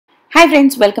Hi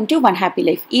friends, welcome to one happy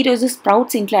life. ఈరోజు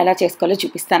sprouts ఇంట్లో ఎలా చేసుకోవాలో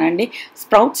చూపిస్తానండి.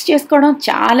 స్ప్రౌట్స్ చేసుకోవడం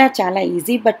చాలా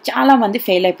ఈజీ, బట్ చాలామంది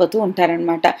ఫెయిల్ అయిపోతూ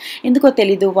ఉంటారనమాట. ఎందుకో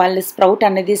తెలీదు, వాళ్ళ స్ప్రౌట్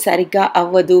అనేది సరిగ్గా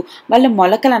అవ్వదు, వాళ్ళ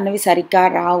మొలకలు అన్నవి సరిగ్గా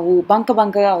రావు,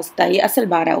 బంకగా వస్తాయి, అసలు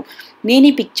బాగా రావు.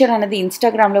 నేను ఈ పిక్చర్ అనేది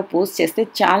ఇన్స్టాగ్రామ్లో పోస్ట్ చేస్తే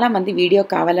చాలామంది వీడియో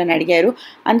కావాలని అడిగారు.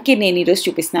 అందుకే నేను ఈరోజు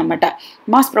చూపిస్తున్నాను అనమాట.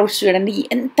 మా స్ప్రౌట్స్ చూడండి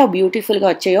ఎంత బ్యూటిఫుల్గా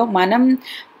వచ్చాయో. మనం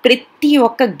ప్రతి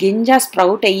ఒక్క గింజ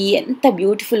స్ప్రౌట్ అయ్యి ఎంత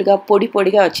బ్యూటిఫుల్గా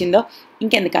పొడిగా వచ్చిందో.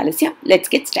 ఇంకెందుకు ఆలస్యం,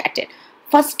 లెట్స్ గెట్ స్టార్టెడ్.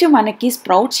 ఫస్ట్ మనకి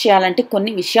స్ప్రౌట్స్ చేయాలంటే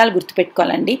కొన్ని విషయాలు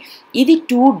గుర్తుపెట్టుకోవాలండి. ఇది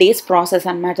 2 days ప్రాసెస్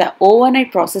అనమాట, ఓవర్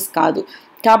నైట్ ప్రాసెస్ కాదు.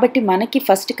 కాబట్టి మనకి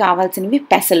ఫస్ట్ కావాల్సినవి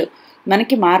పెసలు.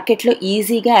 మనకి మార్కెట్లో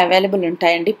ఈజీగా అవైలబుల్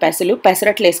ఉంటాయండి పెసలు.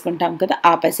 పెసరట్లు వేసుకుంటాం కదా,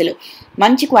 ఆ పెసలు.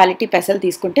 మంచి క్వాలిటీ పెసలు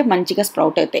తీసుకుంటే మంచిగా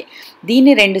స్ప్రౌట్ అవుతాయి.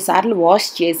 దీన్ని 2 సార్లు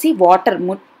వాష్ చేసి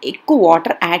ఎక్కువ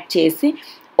వాటర్ యాడ్ చేసి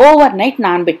ఓవర్ నైట్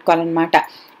నానబెట్టుకోవాలన్నమాట.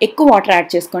 ఎక్కువ వాటర్ యాడ్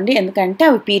చేసుకోండి, ఎందుకంటే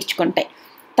అవి పీల్చుకుంటాయి.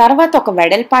 తర్వాత ఒక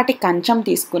వెడల్పాటి కంచం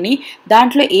తీసుకుని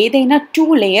దాంట్లో ఏదైనా 2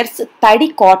 layers తడి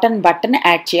కాటన్ బట్టను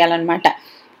యాడ్ చేయాలన్నమాట.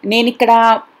 నేను ఇక్కడ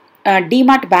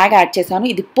డీమార్ట్ బ్యాగ్ యాడ్ చేశాను.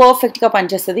 ఇది పర్ఫెక్ట్గా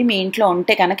పనిచేస్తుంది. మీ ఇంట్లో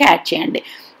ఉంటే కనుక యాడ్ చేయండి.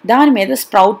 దాని మీద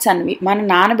స్ప్రౌట్స్ అన్నవి, మనం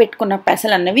నానబెట్టుకున్న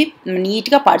పెసలు అన్నవి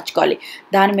నీట్గా పరుచుకోవాలి.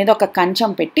 దాని మీద ఒక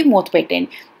కంచం పెట్టి మూత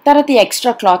పెట్టేయండి. తర్వాత ఈ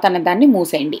ఎక్స్ట్రా క్లాత్ అన్న దాన్ని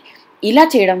మూసేయండి. ఇలా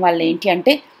చేయడం వల్ల ఏంటి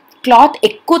అంటే, క్లాత్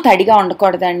ఎక్కువ తడిగా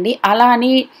ఉండకూడదండి, అలా అని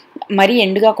మరీ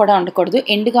ఎండుగా కూడా ఉండకూడదు.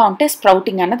 ఎండుగా ఉంటే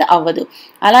స్ప్రౌటింగ్ అన్నది అవ్వదు.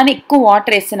 అలానే ఎక్కువ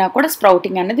వాటర్ వేసినా కూడా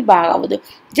స్ప్రౌటింగ్ అన్నది బాగా అవ్వదు.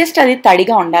 జస్ట్ అది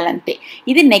తడిగా ఉండాలంతే.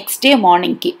 ఇది నెక్స్ట్ డే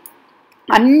మార్నింగ్కి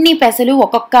అన్ని పెసలు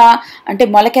అంటే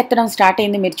మొలకెత్తడం స్టార్ట్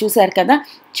అయింది, మీరు చూసారు కదా.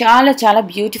 చాలా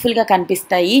బ్యూటిఫుల్గా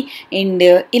కనిపిస్తాయి. అండ్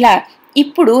ఇలా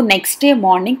ఇప్పుడు నెక్స్ట్ డే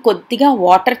మార్నింగ్ కొద్దిగా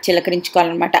వాటర్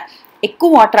చిలకరించుకోవాలన్నమాట.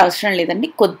 ఎక్కువ వాటర్ అవసరం లేదండి,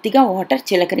 కొద్దిగా వాటర్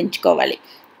చిలకరించుకోవాలి.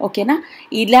 ఓకేనా?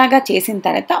 ఇలాగా చేసిన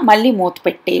తర్వాత మళ్ళీ మూత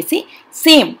పెట్టేసి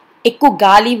సేమ్ ఎక్కువ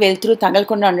గాలి వెలుతురు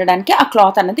తగలకుండా ఉండడానికి ఆ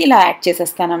క్లాత్ అన్నది ఇలా యాడ్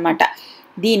చేసేస్తానమాట.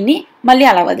 దీన్ని మళ్ళీ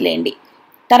అలా వదిలేయండి.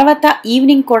 తర్వాత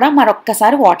ఈవినింగ్ కూడా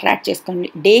మరొక్కసారి వాటర్ యాడ్ చేసుకోండి.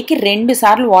 డేకి 2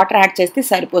 సార్లు వాటర్ యాడ్ చేస్తే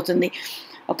సరిపోతుంది.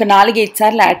 ఒక 4-5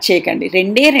 సార్లు యాడ్ చేయకండి,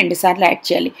 2 సార్లు యాడ్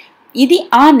చేయాలి. ఇది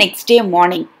ఆ నెక్స్ట్ డే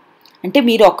మార్నింగ్. అంటే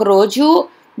మీరు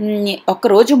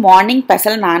ఒకరోజు మార్నింగ్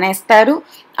పెసలు నానేస్తారు,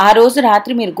 ఆ రోజు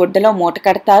రాత్రి మీరు గుడ్డలో మూట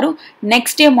కడతారు.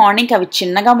 నెక్స్ట్ డే మార్నింగ్ అవి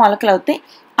చిన్నగా మొలకలు అవుతాయి.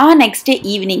 ఆ నెక్స్ట్ డే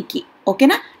ఈవినింగ్కి,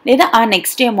 ఓకేనా, లేదా ఆ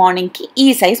నెక్స్ట్ డే మార్నింగ్కి ఈ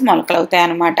సైజ్ మొలకలు అవుతాయి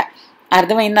అన్నమాట.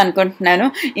 అర్థమైంది అనుకుంటున్నాను.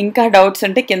 ఇంకా డౌట్స్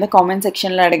ఉంటే కింద కామెంట్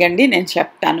సెక్షన్లో అడగండి, నేను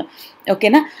చెప్తాను.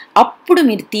 ఓకేనా? అప్పుడు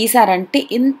మీరు తీసారంటే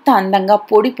ఇంత అందంగా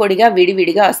పొడిగా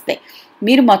విడివిడిగా వస్తాయి.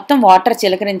 మీరు మొత్తం వాటర్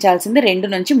చిలకరించాల్సింది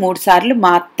 2 నుంచి 3 సార్లు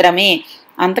మాత్రమే,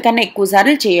 అంతకన్నా ఎక్కువ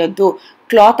సార్లు చేయొద్దు.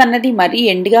 క్లాత్ అన్నది మరీ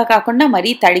ఎండుగా కాకుండా మరీ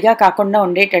తడిగా కాకుండా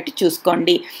ఉండేటట్టు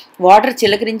చూసుకోండి. వాటర్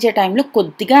చిలకరించే టైంలో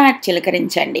కొద్దిగా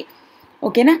చిలకరించండి.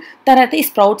 ఓకేనా? తర్వాత ఈ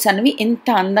స్ప్రౌట్స్ అనేవి ఇంత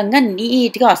అందంగా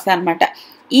నీట్గా వస్తాయి అన్నమాట.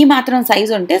 ఈ మాత్రం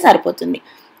సైజు ఉంటే సరిపోతుంది.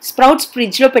 స్ప్రౌట్స్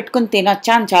ఫ్రిడ్జ్లో పెట్టుకుని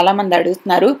తినొచ్చా అని చాలామంది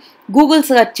అడుగుతున్నారు. గూగుల్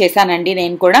సెర్చ్ చేశానండి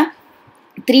నేను కూడా.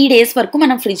 3 days వరకు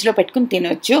మనం ఫ్రిడ్జ్లో పెట్టుకుని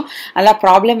తినొచ్చు, అలా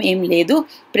ప్రాబ్లం ఏం లేదు.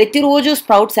 ప్రతిరోజు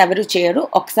స్ప్రౌట్స్ ఎవరు చేయరు,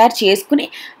 ఒకసారి చేసుకుని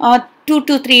 2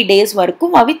 to 3 days వరకు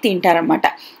అవి తింటారనమాట.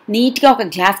 నీట్గా ఒక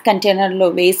గ్లాస్ కంటైనర్లో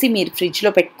వేసి మీరు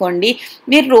ఫ్రిడ్జ్లో పెట్టుకోండి.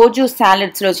 మీరు రోజు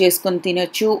సాలడ్స్లో చేసుకొని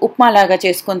తినొచ్చు, ఉప్మాలాగా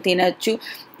చేసుకొని తినొచ్చు,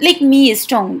 లైక్ మీ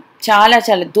ఇష్టం. చాలా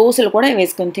దోశలు కూడా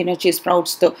వేసుకొని తినొచ్చు ఈ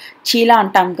స్ప్రౌట్స్తో. చీలా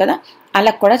అంటాం కదా,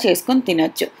 అలా కూడా చేసుకొని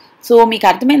తినొచ్చు. సో మీకు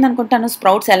అర్థమైంది అనుకుంటాను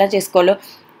స్ప్రౌట్స్ ఎలా చేసుకోవాలో.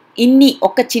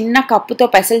 ఒక చిన్న కప్పుతో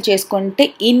పెసలు చేసుకుంటే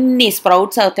ఇన్ని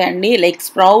స్ప్రౌట్స్ అవుతాయండి. Like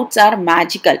sprouts are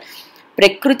magical.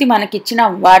 ప్రకృతి మనకిచ్చిన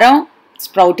వరం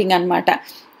స్ప్రౌటింగ్ అనమాట.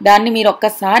 దాన్ని మీరు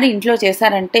ఒక్కసారి ఇంట్లో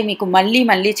చేశారంటే మీకు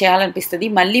మళ్ళీ చేయాలనిపిస్తుంది.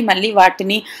 మళ్ళీ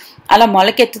వాటిని అలా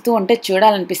మొలకెత్తుతూ ఉంటే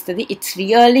చూడాలనిపిస్తుంది. It's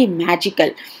really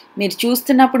magical. మీరు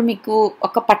చూస్తున్నప్పుడు మీకు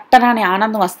ఒక పట్టరాని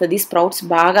ఆనందం వస్తుంది స్ప్రౌట్స్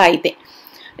బాగా అయితే.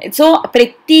 సో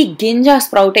ప్రతి గింజ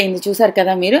స్ప్రౌట్ అయింది, చూసారు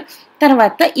కదా మీరు.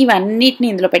 తర్వాత ఇవన్నిటిని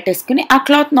ఇందులో పెట్టేసుకుని ఆ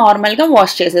క్లాత్ నార్మల్గా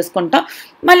వాష్ చేసేసుకుంటాం.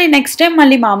 మళ్ళీ నెక్స్ట్ టైం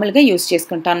మళ్ళీ మామూలుగా యూస్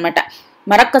చేసుకుంటాం అనమాట.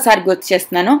 మరొక్కసారి గుర్తు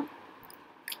చేస్తున్నాను,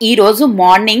 ఈరోజు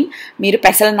మార్నింగ్ మీరు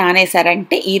పెసలు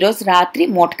నానేసారంటే ఈరోజు రాత్రి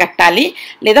మూట కట్టాలి,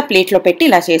 లేదా ప్లేట్లో పెట్టి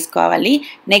ఇలా చేసుకోవాలి.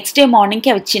 నెక్స్ట్ డే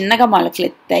మార్నింగ్కి అవి చిన్నగా మొలకలు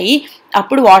ఎత్తాయి,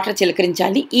 అప్పుడు వాటర్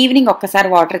చిలకరించాలి. ఈవినింగ్ ఒక్కసారి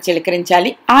వాటర్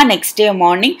చిలకరించాలి. ఆ నెక్స్ట్ డే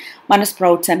మార్నింగ్ మన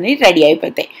స్ప్రౌట్స్ అన్నీ రెడీ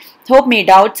అయిపోతాయి. హోప్ మీ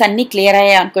డౌట్స్ అన్నీ క్లియర్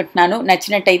అయ్యాయి అనుకుంటున్నాను.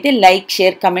 నచ్చినట్టయితే లైక్,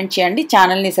 షేర్, కమెంట్ చేయండి.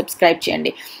 ఛానల్ని సబ్స్క్రైబ్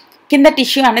చేయండి. కింద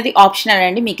టిష్యూ అనేది ఆప్షనల్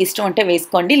అండి, మీకు ఇష్టం ఉంటే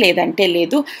వేసుకోండి, లేదంటే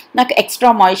లేదు. నాకు ఎక్స్ట్రా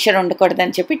మాయిశ్చర్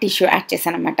ఉండకూడదని చెప్పి టిష్యూ యాడ్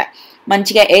చేశాను అనమాట.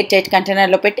 మంచిగా ఎయిర్ టైట్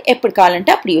కంటైనర్లో పెట్టి ఎప్పుడు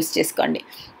కావాలంటే అప్పుడు యూస్ చేసుకోండి.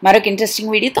 మరొక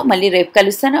ఇంట్రెస్టింగ్ వీడియోతో మళ్ళీ రేపు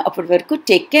కలుస్తాను. అప్పటి వరకు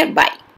టేక్ కేర్, బాయ్.